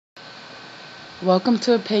Welcome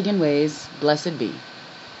to Pagan Ways, blessed be.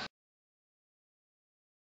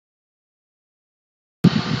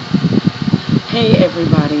 Hey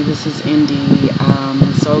everybody, this is Indy.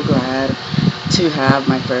 I'm so glad to have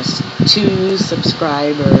my first 2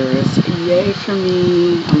 subscribers. Yay for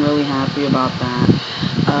me. I'm really happy about that.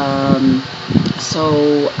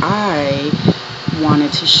 So I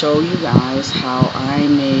wanted to show you guys how I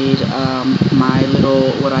made my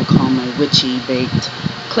little, what I call my witchy baked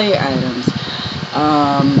clay items.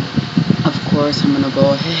 Of course, I'm going to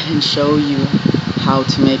go ahead and show you how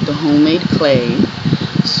to make the homemade clay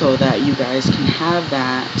so that you guys can have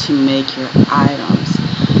that to make your items.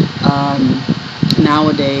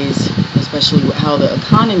 Nowadays, especially with how the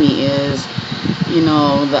economy is, you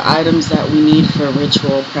know, the items that we need for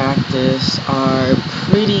ritual practice are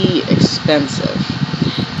pretty expensive,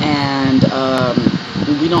 and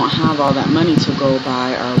we don't have all that money to go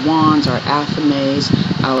buy our wands, our athames,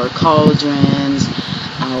 our cauldrons,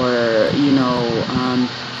 our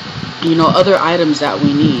other items that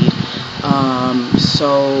we need.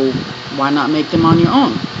 So why not make them on your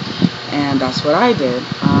own? And that's what I did.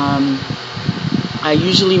 I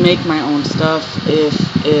usually make my own stuff if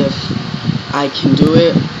I can do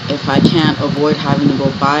it. If I can't avoid having to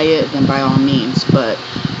go buy it, then by all means. But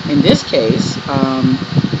in this case,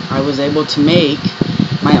 I was able to make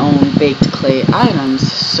my own baked clay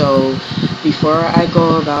items. So before I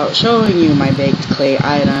go about showing you my baked clay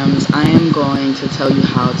items, I am going to tell you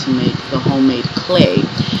how to make the homemade clay.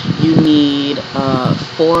 You need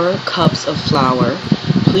 4 cups of flour.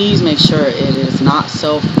 Please make sure it is not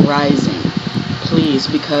self-rising. Please,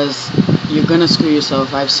 because you're gonna screw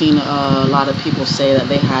yourself. I've seen a lot of people say that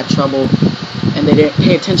they had trouble and they didn't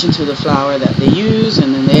pay attention to the flour that they use,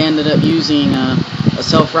 and then they ended up using a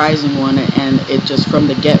self-rising one, and it just from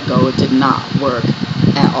the get-go it did not work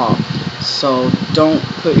at all. So don't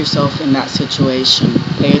put yourself in that situation.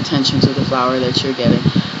 Pay attention to the flour that you're getting.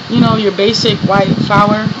 You know, your basic white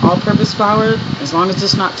flour, all-purpose flour, as long as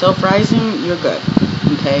it's not self-rising, you're good.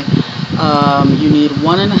 Okay. You need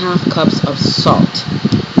 1.5 cups of salt.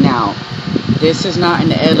 Now, this is not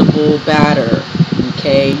an edible batter.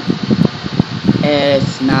 Okay,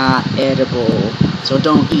 it's not edible, so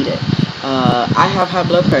don't eat it. I have high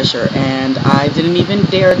blood pressure, and I didn't even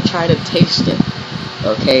dare to try to taste it.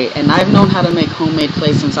 Okay, and I've known how to make homemade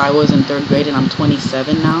clay since I was in 3rd grade, and I'm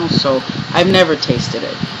 27 now, so I've never tasted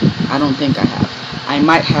it. I don't think I have. I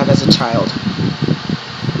might have as a child.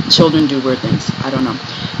 Children do weird things. I don't know.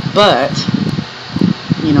 But,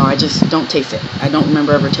 you know, I just don't taste it. I don't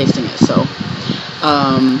remember ever tasting it. So,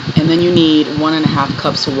 and then you need 1.5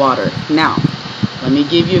 cups of water. Now, let me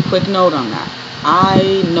give you a quick note on that.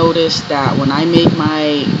 I noticed that when I make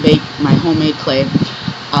my homemade clay,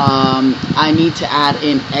 I need to add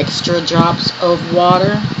in extra drops of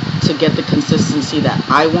water to get the consistency that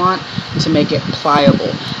I want to make it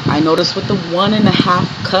pliable. I noticed with the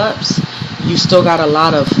 1.5 cups, you still got a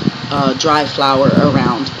lot of dry flour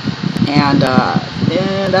around, and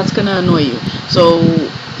that's gonna annoy you. So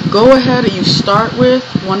go ahead and you start with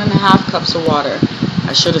 1.5 cups of water.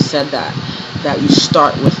 I should have said that you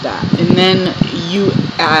start with that, and then you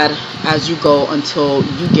add as you go until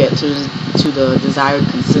you get to the desired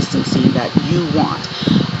consistency that you want.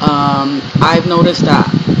 I've noticed that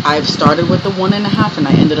I've started with the 1.5 and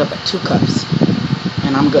I ended up at 2 cups,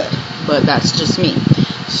 and I'm good. But that's just me.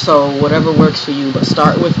 So whatever works for you, but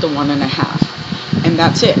start with the 1.5, and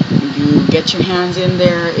that's it. You get your hands in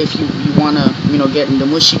there. If you want to, get in the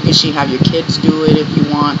mushy gushy, have your kids do it if you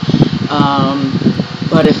want.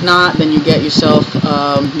 But if not, then you get yourself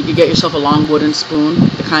you can get yourself a long wooden spoon,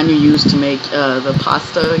 the kind you use to make the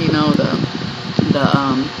pasta.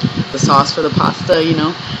 The sauce for the pasta.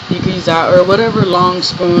 You can use that, or whatever long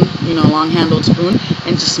spoon, long handled spoon,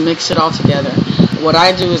 and just mix it all together. What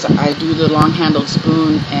I do is I do the long handled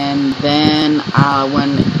spoon, and then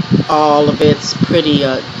when all of it's pretty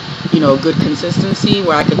good consistency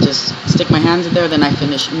where I could just stick my hands in there, then I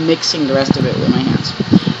finish mixing the rest of it with my hands.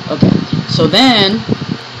 Okay, so then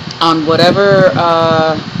on whatever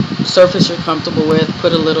surface you're comfortable with,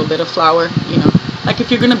 put a little bit of flour, like if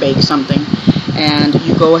you're gonna bake something, and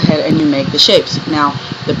you go ahead and you make the shapes. Now,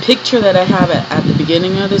 the picture that I have at the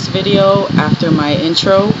beginning of this video after my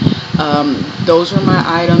intro, those were my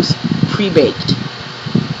items pre-baked.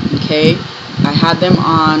 Okay, I had them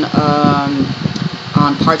on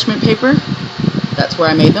parchment paper. That's where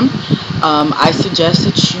I made them. I suggest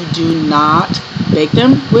that you do not bake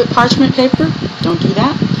them with parchment paper. Don't do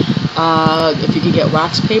that. If you could get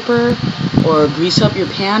wax paper or grease up your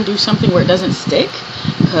pan, do something where it doesn't stick,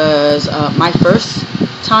 because my first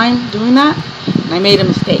time doing that, I made a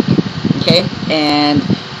mistake. Okay, and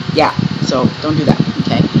yeah, So don't do that,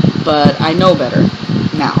 okay? But I know better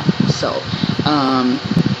now. So,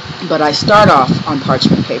 but I start off on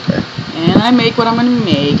parchment paper, and I make what I'm gonna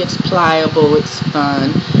make. It's pliable, it's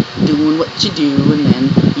fun, doing what you do, and then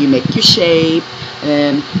you make your shape,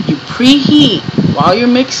 and you preheat while you're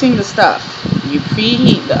mixing the stuff. You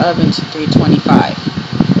preheat the oven to 325.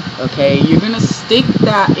 Okay, you're gonna stick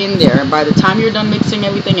that in there, and by the time you're done mixing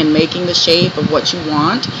everything and making the shape of what you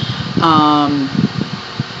want,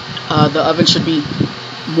 the oven should be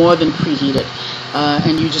more than preheated.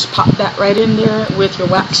 And you just pop that right in there with your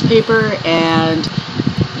wax paper, and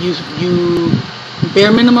you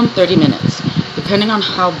bare minimum 30 minutes. Depending on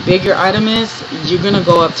how big your item is, you're gonna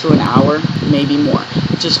go up to an hour, maybe more.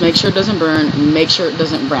 Just make sure it doesn't burn, make sure it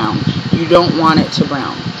doesn't brown. You don't want it to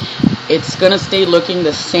brown. It's gonna stay looking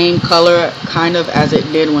the same color kind of as it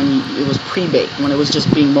did when it was pre-baked, when it was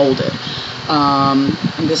just being molded.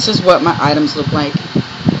 And this is what my items look like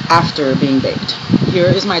after being baked. Here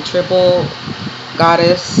is my triple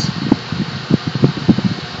goddess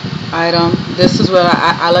item. This is what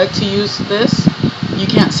I like to use this. You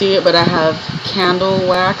can't see it, but I have candle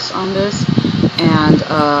wax on this, and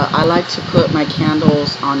I like to put my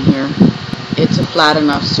candles on here. It's a flat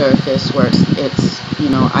enough surface where it's you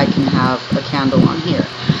know, I can have a candle on here.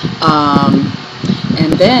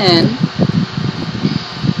 And then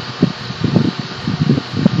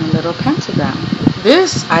a little pentagram.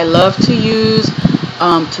 This I love to use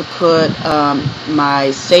to put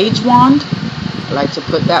my sage wand. I like to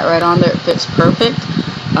put that right on there. It fits perfect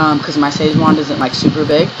because my sage wand isn't like super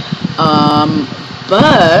big.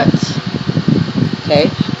 But okay,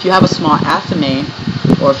 if you have a small athame,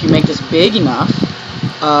 or if you make this big enough,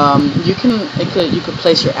 you could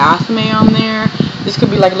place your athame on there. This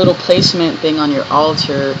could be like a little placement thing on your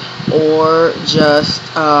altar, or just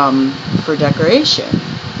for decoration,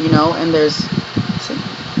 you know. And there's, see,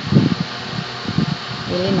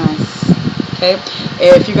 really nice. Okay,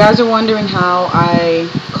 if you guys are wondering how I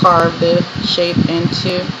carve the shape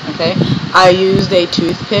into, okay, I used a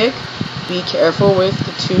toothpick. Be careful with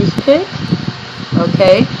the toothpick,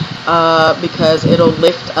 okay, because it'll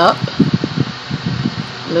lift up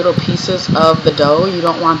little pieces of the dough. You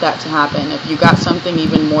don't want that to happen. If you got something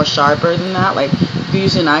even more sharper than that, like if you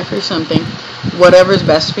use a knife or something, whatever's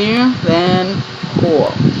best for you, then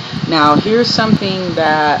cool. Now here's something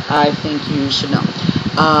that I think you should know.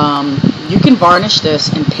 You can varnish this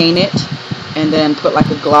and paint it, and then put like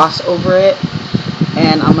a gloss over it,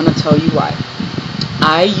 and I'm gonna tell you why.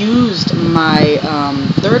 I used my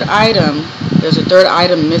third item. There's a third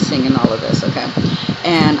item missing in all of this, okay,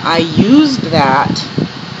 and I used that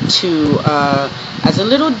to as a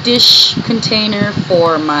little dish container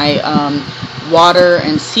for my water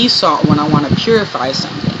and sea salt when I want to purify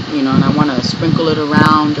something, you know, and I want to sprinkle it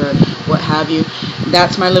around or what have you.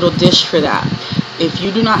 That's my little dish for that. If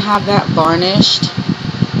you do not have that varnished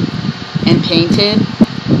and painted,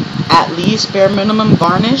 at least bare minimum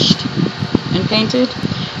varnished and painted,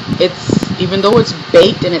 it's, even though it's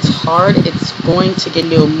baked and it's hard, it's going to get a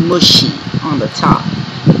little mushy on the top.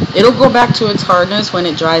 It'll go back to its hardness when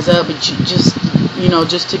it dries up, but you just, you know,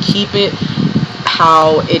 just to keep it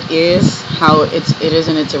how it is, it is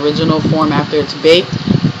in its original form after it's baked,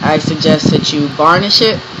 I suggest that you varnish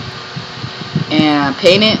it and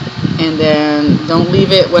paint it, and then don't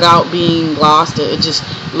leave it without being glossed. It just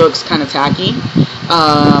looks kind of tacky.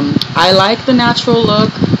 I like the natural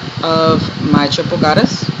look of my triple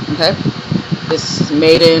goddess. Okay, this is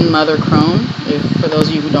made in Mother Crone, for those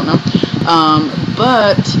of you who don't know.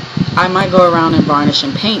 But I might go around and varnish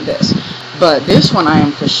and paint this. But this one I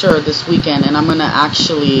am for sure this weekend, and I'm gonna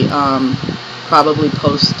actually probably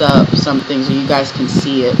post up something so you guys can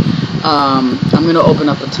see it. I'm gonna open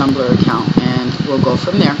up a Tumblr account and we'll go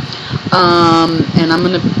from there. And I'm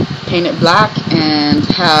gonna paint it black and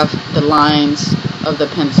have the lines of the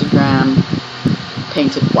pentagram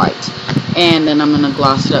painted white, and then I'm gonna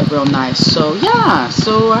gloss it up real nice. So yeah,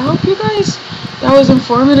 so I hope you guys, that was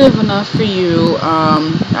informative enough for you.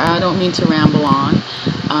 I don't mean to ramble on.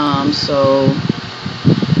 So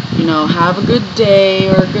you know, have a good day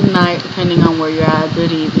or a good night depending on where you're at.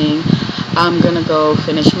 Good evening. I'm gonna go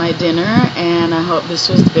finish my dinner, and I hope this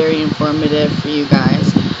was very informative for you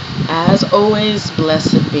guys. As always,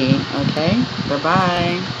 blessed be. Okay, bye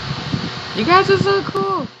bye. You guys are so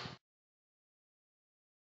cool.